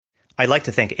I'd like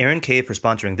to thank Aaron K. for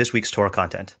sponsoring this week's Torah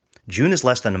content. June is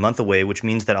less than a month away, which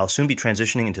means that I'll soon be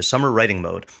transitioning into summer writing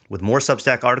mode, with more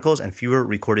Substack articles and fewer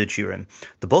recorded shiurim.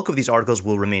 The bulk of these articles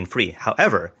will remain free.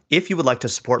 However, if you would like to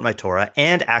support my Torah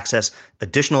and access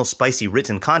additional spicy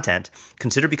written content,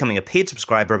 consider becoming a paid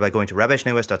subscriber by going to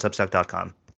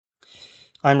rabbischneeweiss.substack.com.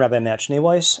 I'm Rabbi Matt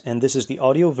Schneeweiss, and this is the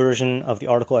audio version of the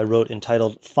article I wrote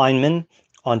entitled Feynman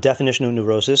on Definitional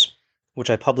Neurosis, which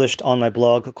I published on my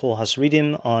blog Kol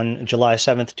Hasridim on July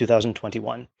 7th,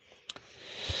 2021.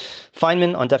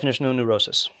 Feynman on Definitional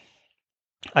Neurosis.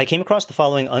 I came across the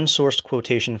following unsourced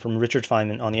quotation from Richard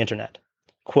Feynman on the internet.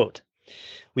 Quote,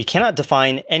 "We cannot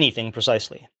define anything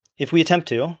precisely. If we attempt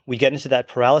to, we get into that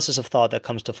paralysis of thought that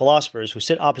comes to philosophers who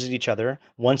sit opposite each other,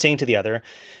 one saying to the other,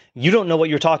 'You don't know what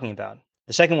you're talking about.'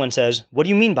 The second one says, 'What do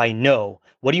you mean by no?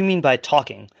 What do you mean by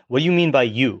talking? What do you mean by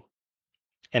you?'"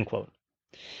 End quote.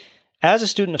 As a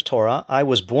student of Torah, I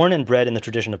was born and bred in the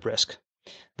tradition of Brisk.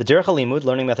 The Derech HaLimud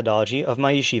learning methodology of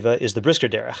my yeshiva is the Brisker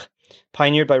Derech,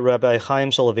 pioneered by Rabbi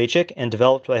Chaim Soloveitchik and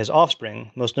developed by his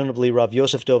offspring, most notably Rav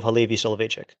Yosef Dov Halevi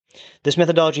Soloveitchik. This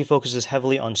methodology focuses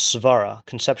heavily on svara,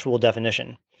 conceptual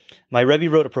definition. My Rebbe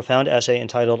wrote a profound essay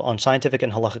entitled On Scientific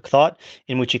and Halachic Thought,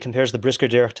 in which he compares the Brisker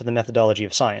Derech to the methodology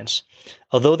of science.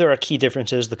 Although there are key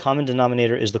differences, the common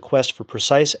denominator is the quest for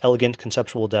precise, elegant,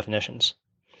 conceptual definitions.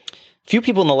 Few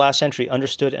people in the last century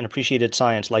understood and appreciated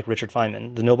science like Richard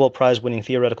Feynman, the Nobel Prize-winning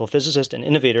theoretical physicist and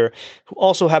innovator who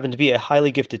also happened to be a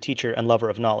highly gifted teacher and lover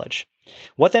of knowledge.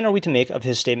 What then are we to make of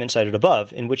his statement cited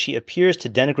above, in which he appears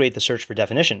to denigrate the search for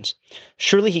definitions?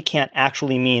 Surely he can't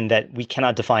actually mean that we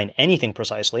cannot define anything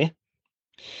precisely.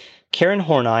 Karen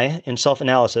Horney, in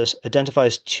Self-Analysis,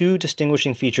 identifies two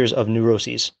distinguishing features of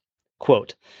neuroses.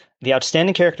 Quote, "The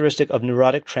outstanding characteristic of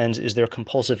neurotic trends is their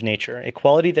compulsive nature, a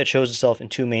quality that shows itself in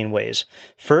two main ways.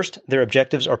 First, their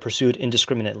objectives are pursued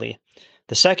indiscriminately.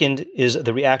 The second is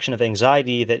the reaction of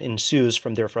anxiety that ensues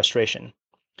from their frustration.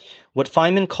 What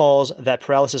Feynman calls that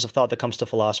paralysis of thought that comes to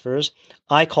philosophers,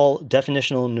 I call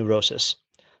definitional neurosis.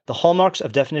 The hallmarks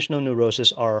of definitional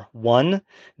neurosis are 1.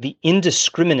 The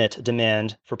indiscriminate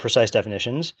demand for precise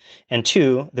definitions, and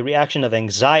 2. The reaction of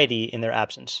anxiety in their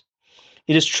absence.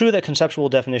 It is true that conceptual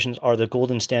definitions are the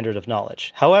golden standard of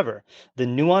knowledge. However, the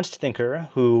nuanced thinker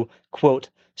who, quote,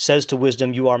 says to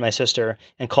wisdom, 'You are my sister,'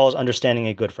 and calls understanding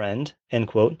a good friend," end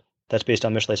quote, that's based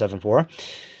on Mishlei 7.4,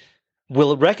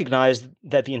 will recognize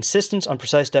that the insistence on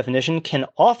precise definition can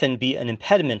often be an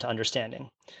impediment to understanding.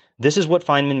 This is what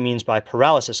Feynman means by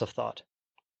paralysis of thought.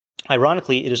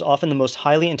 Ironically, it is often the most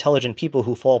highly intelligent people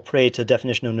who fall prey to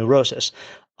definitional neurosis,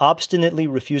 obstinately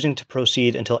refusing to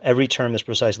proceed until every term is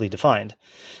precisely defined.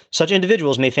 Such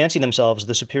individuals may fancy themselves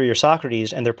the superior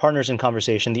Socrates and their partners in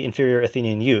conversation the inferior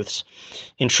Athenian youths.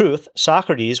 In truth,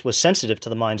 Socrates was sensitive to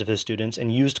the minds of his students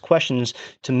and used questions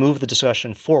to move the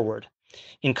discussion forward.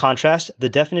 In contrast, the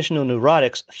definitional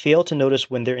neurotics fail to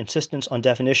notice when their insistence on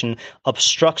definition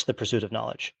obstructs the pursuit of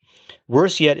knowledge.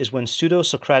 Worse yet is when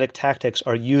pseudo-Socratic tactics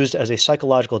are used as a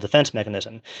psychological defense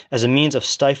mechanism, as a means of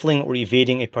stifling or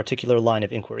evading a particular line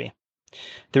of inquiry.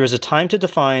 There is a time to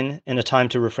define and a time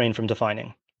to refrain from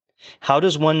defining. How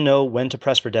does one know when to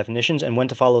press for definitions and when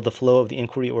to follow the flow of the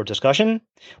inquiry or discussion?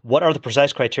 What are the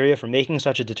precise criteria for making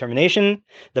such a determination?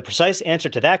 The precise answer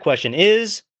to that question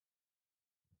is...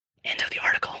 End of the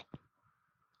article.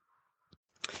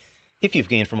 If you've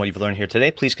gained from what you've learned here today,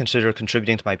 please consider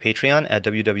contributing to my Patreon at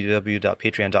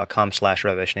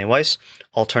www.patreon.com/Rabbi Schneeweiss.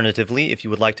 Alternatively, if you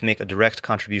would like to make a direct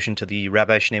contribution to the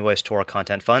Rabbi Schneeweiss Torah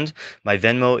Content Fund, my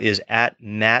Venmo is at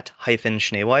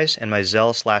Matt-Schneeweiss, and my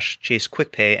Zelle/Chase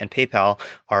QuickPay and PayPal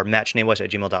are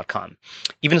mattschneeweiss@gmail.com.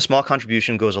 Even a small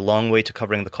contribution goes a long way to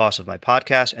covering the cost of my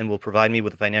podcast and will provide me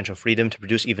with the financial freedom to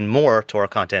produce even more Torah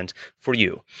content for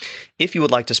you. If you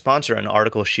would like to sponsor an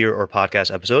article, shiur, or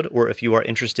podcast episode, or if you are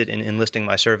interested in enlisting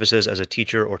my services as a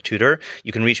teacher or tutor,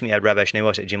 you can reach me at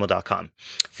rabbischneeweiss@gmail.com.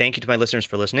 Thank you to my listeners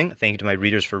for listening, thank you to my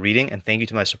readers for reading, and thank you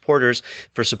to my supporters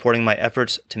for supporting my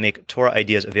efforts to make Torah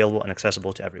ideas available and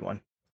accessible to everyone.